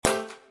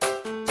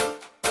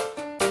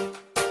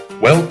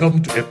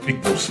Welcome to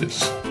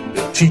Epignosis,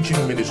 the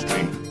teaching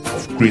ministry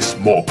of Grace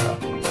Morgan.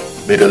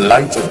 May the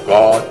light of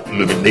God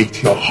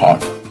illuminate your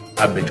heart,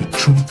 and may the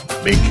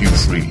truth make you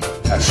free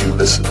as you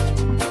listen.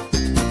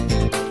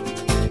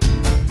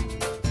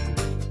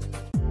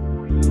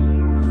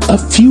 A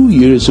few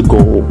years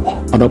ago,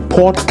 on a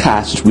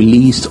podcast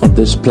released on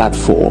this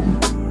platform,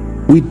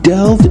 we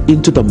delved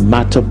into the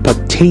matter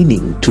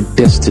pertaining to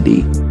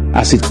destiny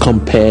as it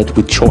compared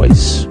with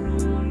choice.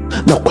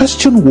 The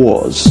question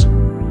was,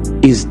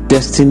 is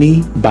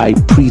destiny by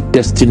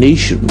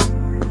predestination,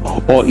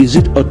 or is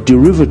it a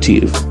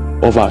derivative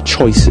of our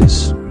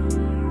choices?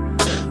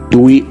 Do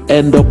we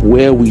end up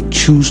where we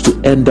choose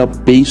to end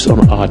up based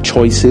on our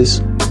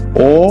choices,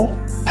 or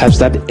has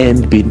that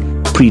end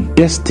been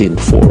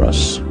predestined for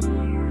us?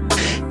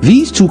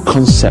 These two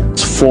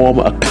concepts form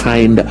a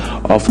kind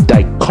of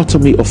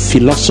dichotomy of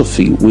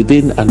philosophy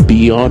within and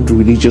beyond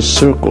religious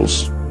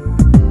circles.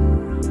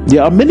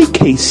 There are many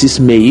cases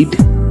made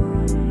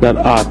that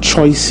our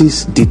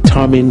choices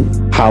determine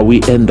how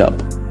we end up.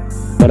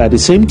 But at the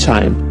same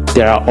time,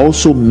 there are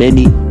also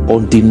many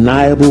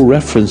undeniable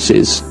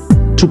references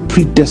to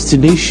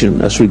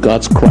predestination as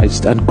regards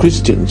Christ and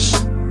Christians.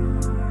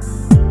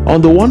 On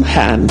the one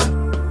hand,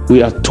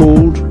 we are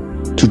told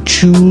to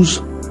choose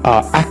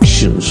our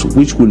actions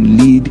which will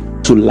lead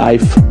to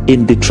life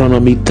in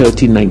Deuteronomy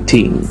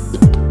 30:19.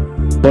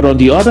 But on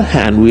the other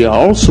hand, we are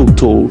also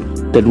told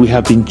that we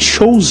have been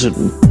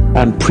chosen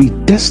and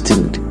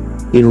predestined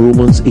in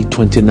Romans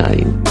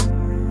 8:29.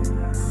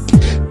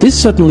 This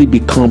certainly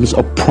becomes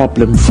a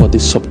problem for the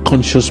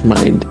subconscious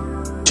mind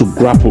to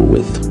grapple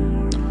with,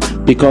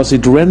 because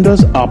it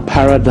renders our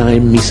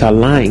paradigm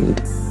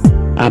misaligned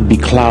and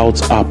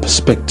beclouds our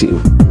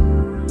perspective.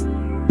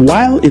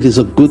 While it is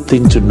a good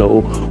thing to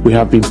know we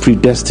have been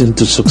predestined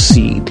to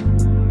succeed,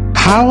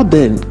 how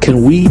then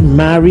can we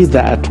marry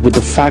that with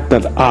the fact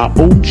that our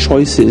own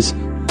choices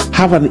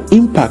have an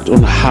impact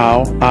on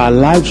how our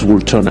lives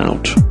will turn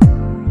out?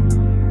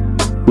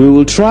 We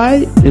will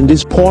try in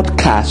this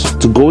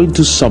podcast to go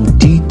into some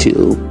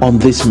detail on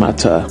this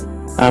matter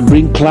and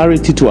bring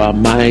clarity to our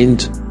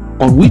mind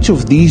on which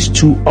of these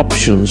two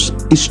options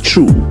is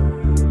true,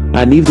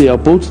 and if they are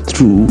both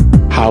true,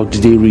 how do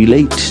they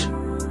relate?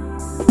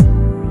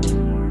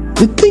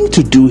 The thing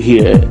to do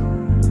here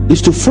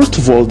is to first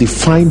of all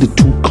define the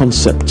two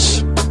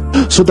concepts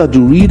so that the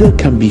reader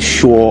can be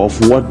sure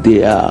of what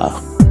they are.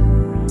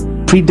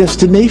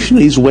 Predestination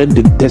is when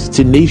the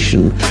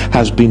destination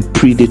has been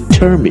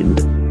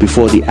predetermined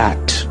before the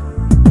act.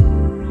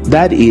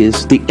 That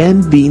is, the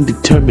end being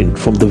determined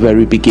from the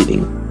very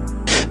beginning.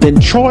 Then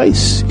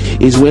choice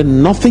is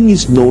when nothing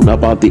is known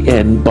about the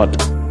end but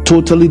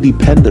totally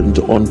dependent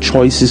on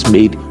choices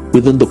made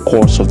within the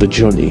course of the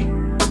journey.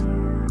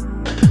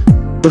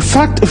 The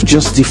fact of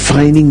just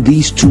defining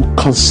these two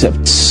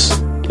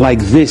concepts like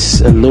this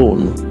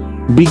alone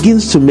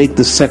begins to make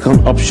the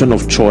second option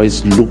of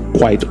choice look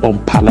quite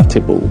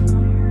unpalatable.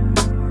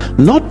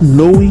 Not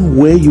knowing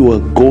where you are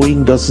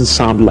going doesn't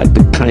sound like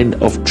the kind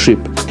of trip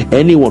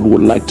anyone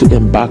would like to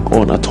embark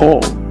on at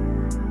all.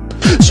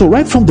 So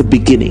right from the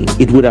beginning,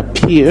 it would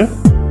appear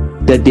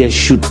that there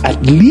should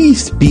at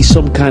least be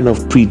some kind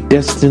of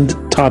predestined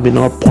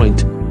terminal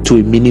point to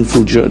a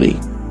meaningful journey.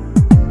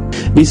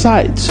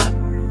 Besides,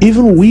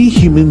 even we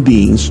human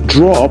beings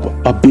draw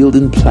up a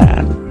building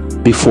plan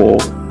before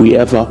we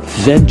ever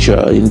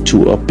venture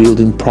into a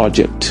building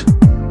project.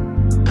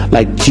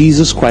 Like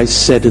Jesus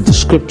Christ said in the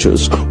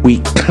scriptures, we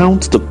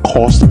count the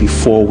cost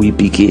before we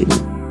begin.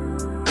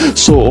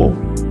 So,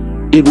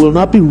 it will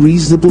not be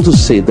reasonable to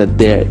say that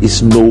there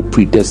is no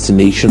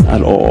predestination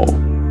at all.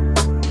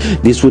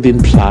 This would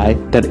imply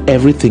that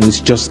everything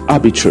is just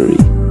arbitrary.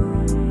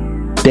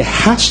 There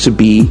has to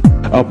be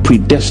a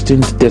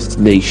predestined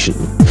destination.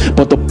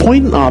 But the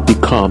point now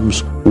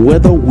becomes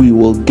whether we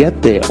will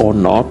get there or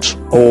not,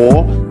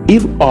 or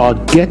if our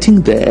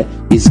getting there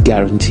is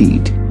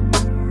guaranteed.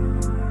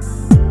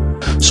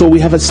 So we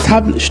have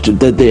established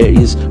that there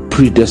is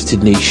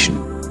predestination.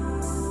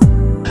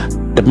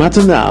 The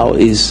matter now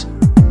is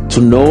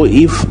to know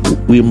if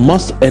we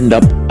must end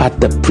up at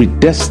the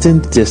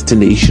predestined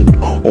destination,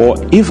 or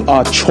if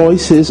our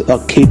choices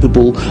are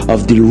capable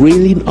of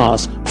derailing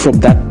us from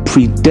that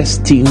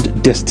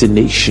predestined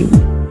destination.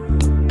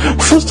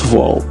 First of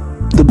all,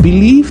 the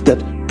belief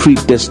that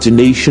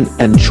predestination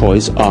and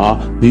choice are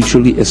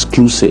mutually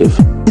exclusive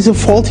is a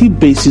faulty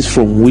basis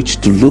from which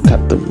to look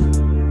at them.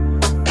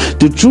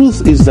 The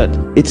truth is that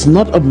it's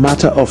not a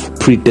matter of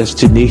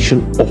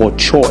predestination or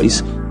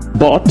choice,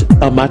 but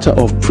a matter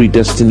of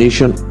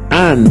predestination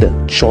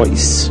and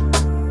choice.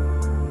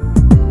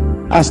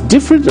 As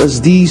different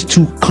as these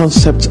two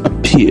concepts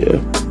appear,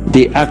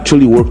 they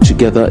actually work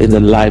together in the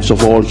lives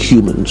of all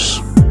humans.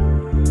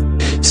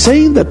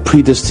 Saying that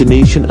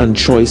predestination and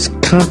choice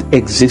can't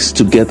exist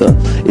together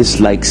is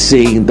like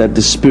saying that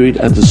the spirit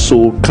and the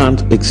soul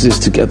can't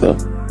exist together.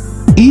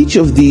 Each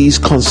of these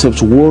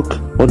concepts work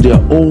on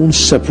their own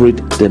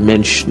separate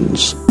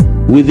dimensions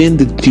within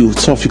the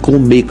theosophical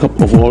makeup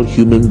of all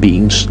human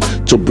beings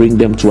to bring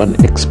them to an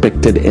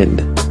expected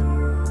end.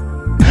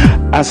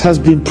 As has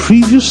been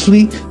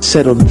previously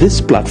said on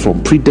this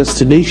platform,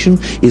 predestination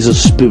is a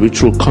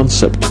spiritual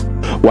concept,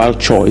 while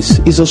choice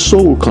is a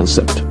soul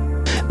concept.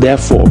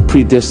 Therefore,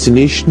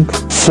 predestination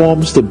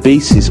forms the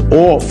basis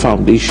or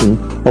foundation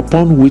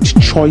upon which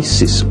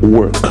choices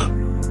work.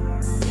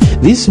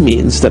 This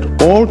means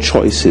that all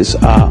choices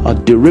are a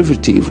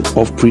derivative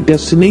of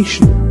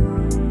predestination.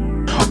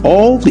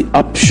 All the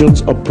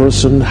options a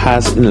person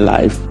has in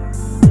life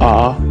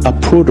are a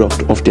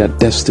product of their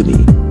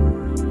destiny.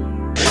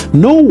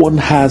 No one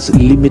has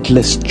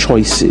limitless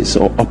choices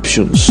or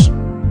options.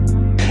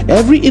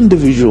 Every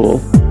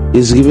individual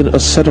is given a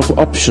set of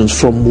options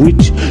from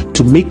which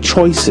to make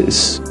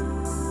choices.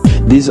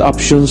 These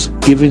options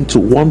given to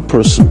one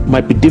person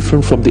might be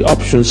different from the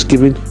options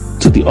given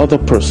to the other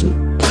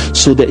person.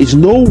 So there is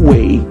no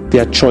way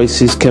their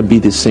choices can be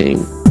the same,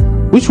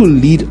 which will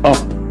lead up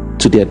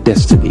to their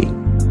destiny.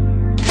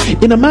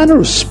 In a manner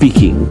of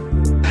speaking,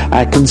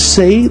 I can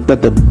say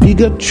that the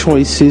bigger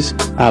choices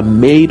are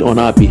made on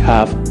our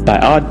behalf by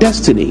our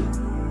destiny.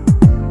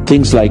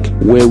 Things like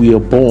where we are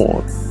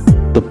born,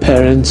 the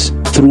parents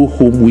through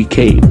whom we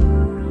came,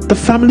 the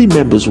family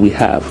members we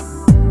have.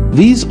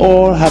 These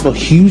all have a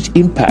huge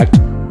impact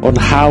on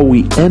how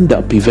we end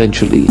up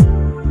eventually.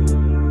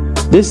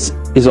 This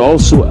is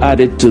also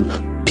added to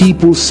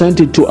people sent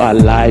into our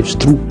lives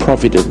through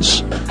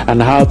providence,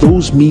 and how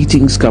those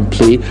meetings can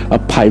play a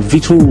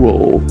pivotal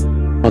role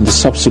on the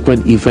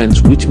subsequent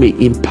events which may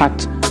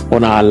impact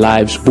on our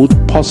lives both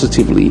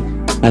positively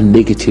and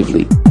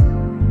negatively.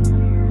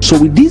 So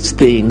with these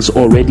things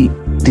already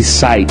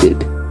decided,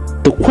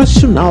 the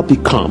question now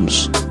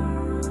becomes,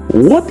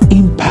 what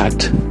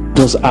impact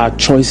does our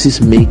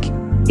choices make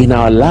in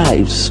our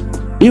lives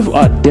if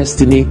our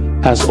destiny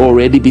has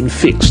already been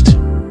fixed?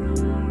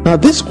 Now,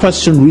 this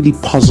question really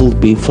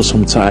puzzled me for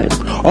some time,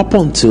 up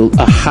until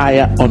a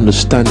higher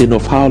understanding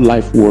of how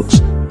life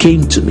works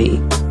came to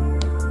me.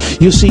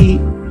 You see,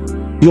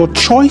 your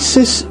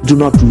choices do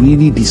not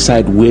really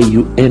decide where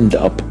you end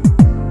up.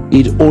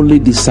 It only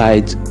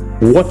decides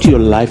what your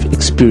life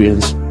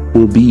experience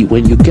will be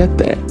when you get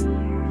there.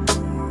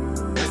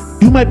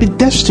 You might be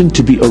destined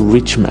to be a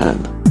rich man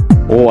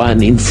or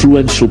an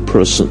influential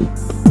person,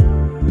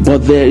 but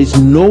there is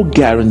no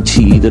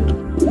guarantee that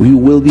you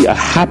will be a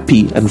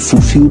happy and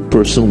fulfilled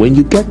person when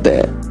you get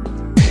there.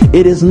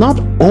 It is not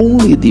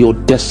only your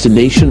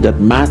destination that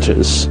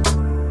matters,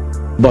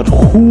 but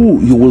who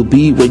you will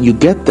be when you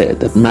get there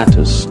that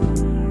matters.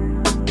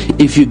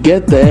 If you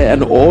get there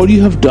and all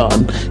you have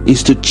done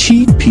is to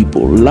cheat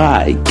people,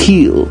 lie,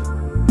 kill,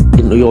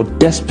 in your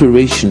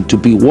desperation to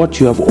be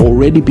what you have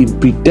already been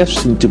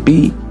predestined to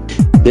be,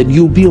 then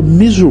you'll be a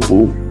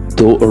miserable,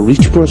 though a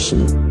rich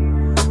person.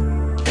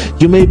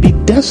 You may be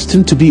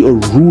destined to be a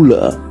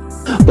ruler,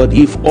 but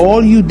if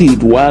all you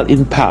did while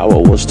in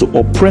power was to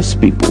oppress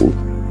people,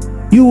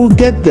 you will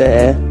get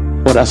there,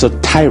 but as a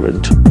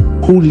tyrant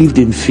who lived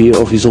in fear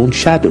of his own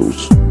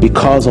shadows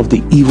because of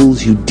the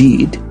evils you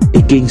did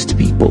against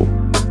people.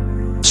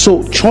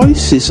 So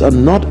choices are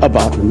not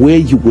about where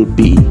you will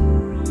be.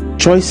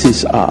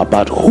 Choices are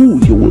about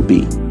who you will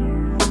be.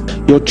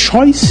 Your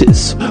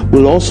choices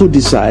will also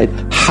decide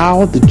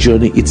how the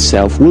journey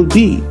itself will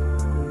be.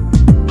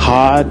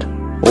 Hard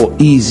or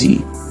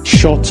easy,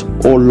 short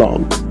or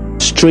long,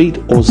 straight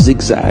or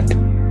zigzag.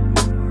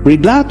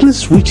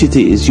 Regardless which it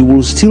is, you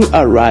will still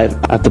arrive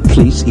at the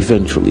place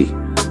eventually.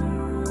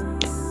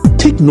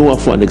 Take Noah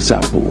for an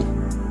example.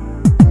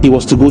 He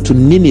was to go to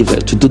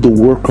Nineveh to do the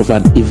work of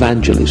an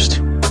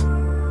evangelist.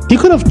 He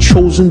could have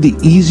chosen the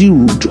easy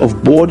route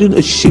of boarding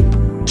a ship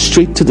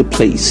straight to the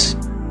place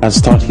and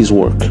start his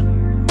work.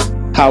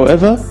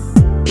 However,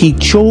 he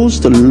chose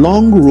the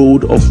long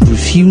road of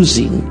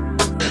refusing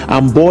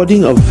and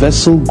boarding a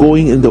vessel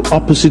going in the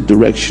opposite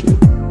direction.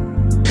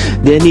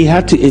 Then he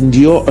had to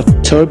endure a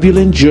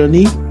turbulent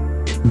journey,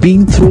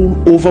 being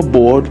thrown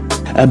overboard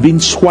and being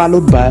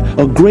swallowed by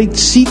a great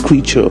sea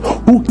creature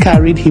who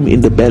carried him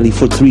in the belly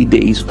for 3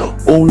 days,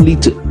 only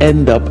to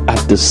end up at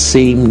the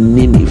same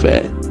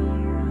Nineveh.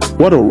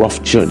 What a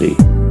rough journey.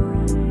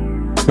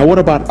 Now what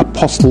about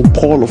Apostle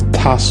Paul of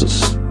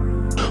Tarsus,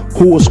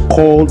 who was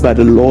called by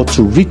the Lord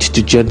to reach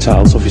the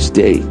Gentiles of his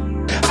day?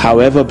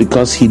 However,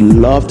 because he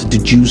loved the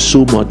Jews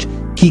so much,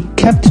 he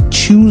kept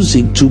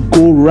choosing to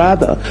go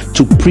rather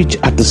to preach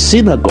at the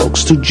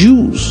synagogues to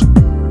Jews,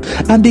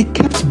 and they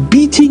kept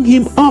beating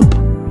him up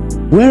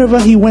wherever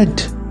he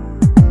went.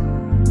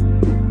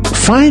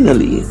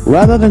 Finally,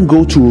 rather than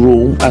go to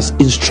Rome as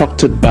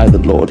instructed by the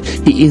Lord,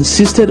 he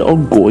insisted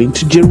on going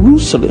to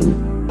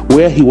Jerusalem,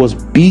 where he was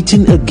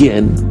beaten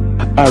again,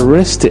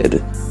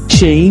 arrested,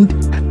 chained,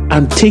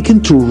 and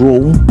taken to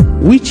Rome,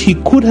 which he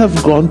could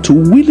have gone to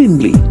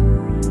willingly.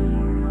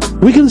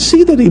 We can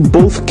see that in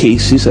both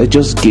cases I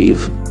just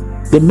gave,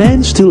 the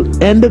men still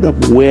ended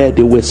up where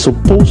they were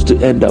supposed to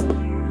end up,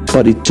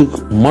 but it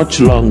took much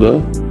longer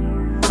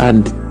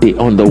and they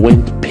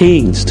underwent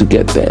pains to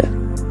get there.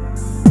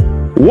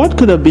 What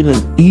could have been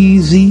an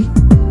easy,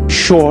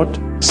 short,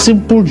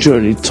 simple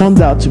journey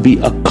turned out to be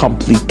a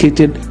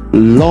complicated,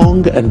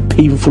 long and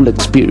painful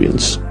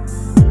experience.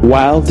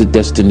 while the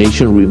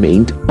destination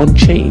remained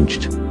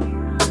unchanged.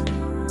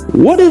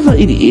 Whatever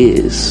it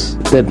is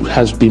that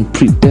has been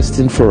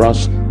predestined for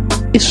us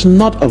is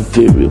not a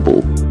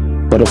variable,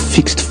 but a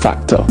fixed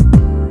factor.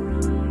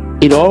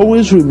 It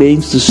always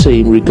remains the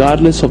same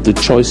regardless of the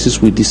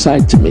choices we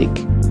decide to make.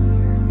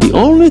 The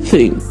only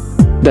thing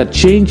that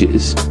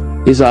changes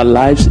is our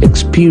life's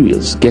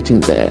experience getting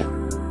there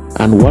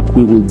and what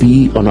we will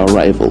be on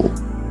arrival.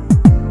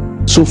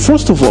 So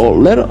first of all,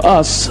 let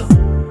us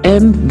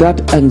end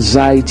that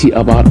anxiety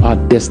about our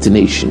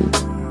destination.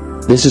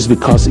 This is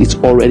because it's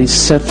already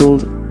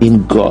settled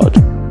in God.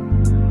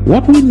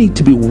 What we need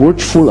to be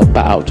watchful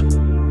about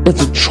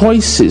is the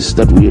choices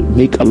that we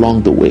make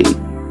along the way.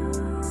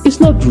 It's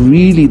not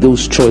really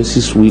those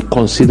choices we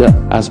consider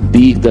as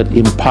big that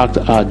impact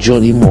our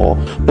journey more,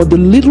 but the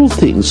little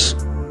things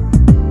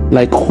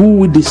like who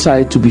we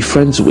decide to be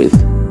friends with,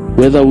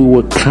 whether we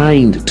were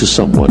kind to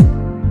someone,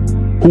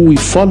 who we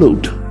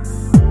followed,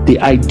 the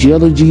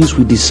ideologies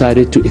we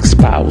decided to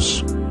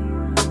espouse,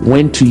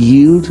 when to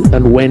yield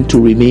and when to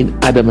remain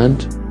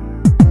adamant,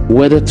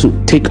 whether to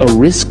take a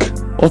risk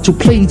or to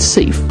play it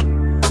safe.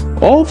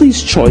 All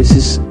these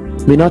choices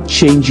may not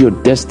change your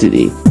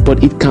destiny,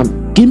 but it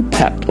can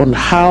impact on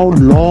how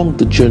long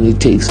the journey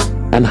takes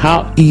and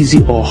how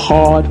easy or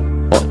hard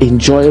or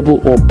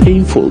enjoyable or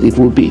painful it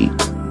will be.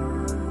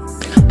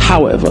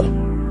 However,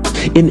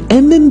 in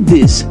ending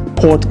this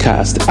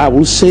podcast, I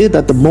will say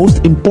that the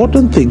most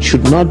important thing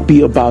should not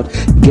be about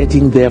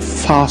getting there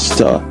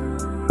faster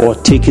or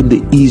taking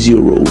the easier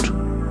road.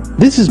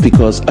 This is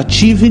because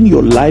achieving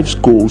your life's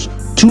goals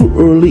too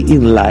early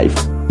in life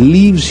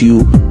leaves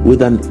you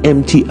with an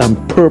empty and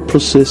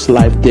purposeless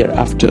life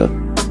thereafter.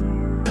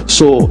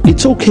 So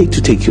it's okay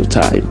to take your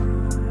time.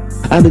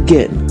 And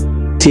again,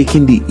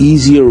 taking the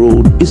easier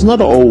road is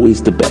not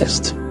always the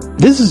best.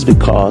 This is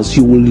because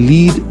you will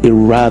lead a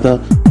rather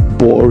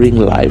boring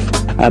life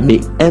and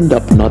may end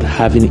up not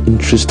having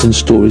interesting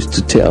stories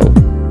to tell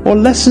or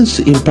lessons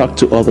to impact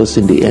to others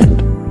in the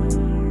end.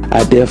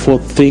 I therefore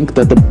think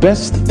that the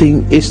best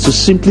thing is to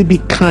simply be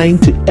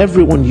kind to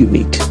everyone you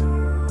meet.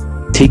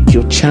 Take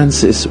your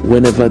chances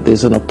whenever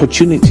there's an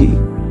opportunity.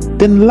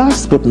 Then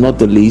last but not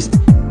the least,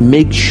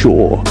 make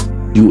sure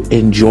you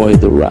enjoy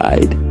the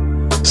ride.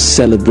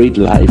 Celebrate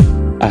life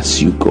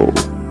as you go.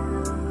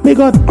 May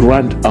God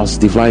grant us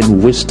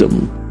divine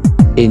wisdom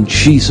in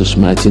Jesus'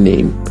 mighty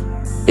name.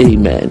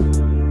 Amen.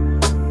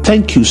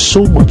 Thank you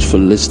so much for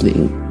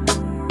listening,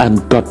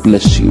 and God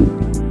bless you.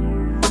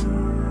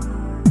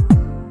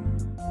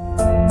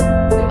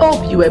 We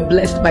hope you were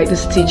blessed by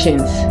these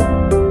teachings.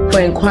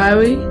 For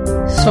inquiry,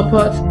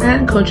 support,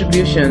 and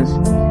contributions,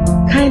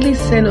 kindly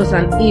send us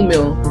an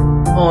email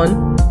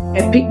on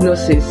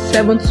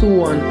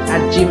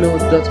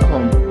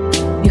epignosis721@gmail.com.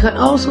 You can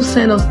also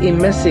send us a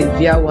message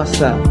via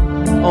WhatsApp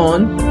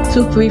on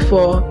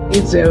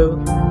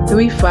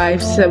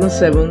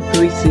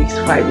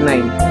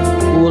 234-80-3577-3659.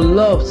 We would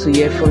love to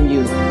hear from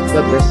you.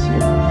 God bless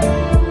you.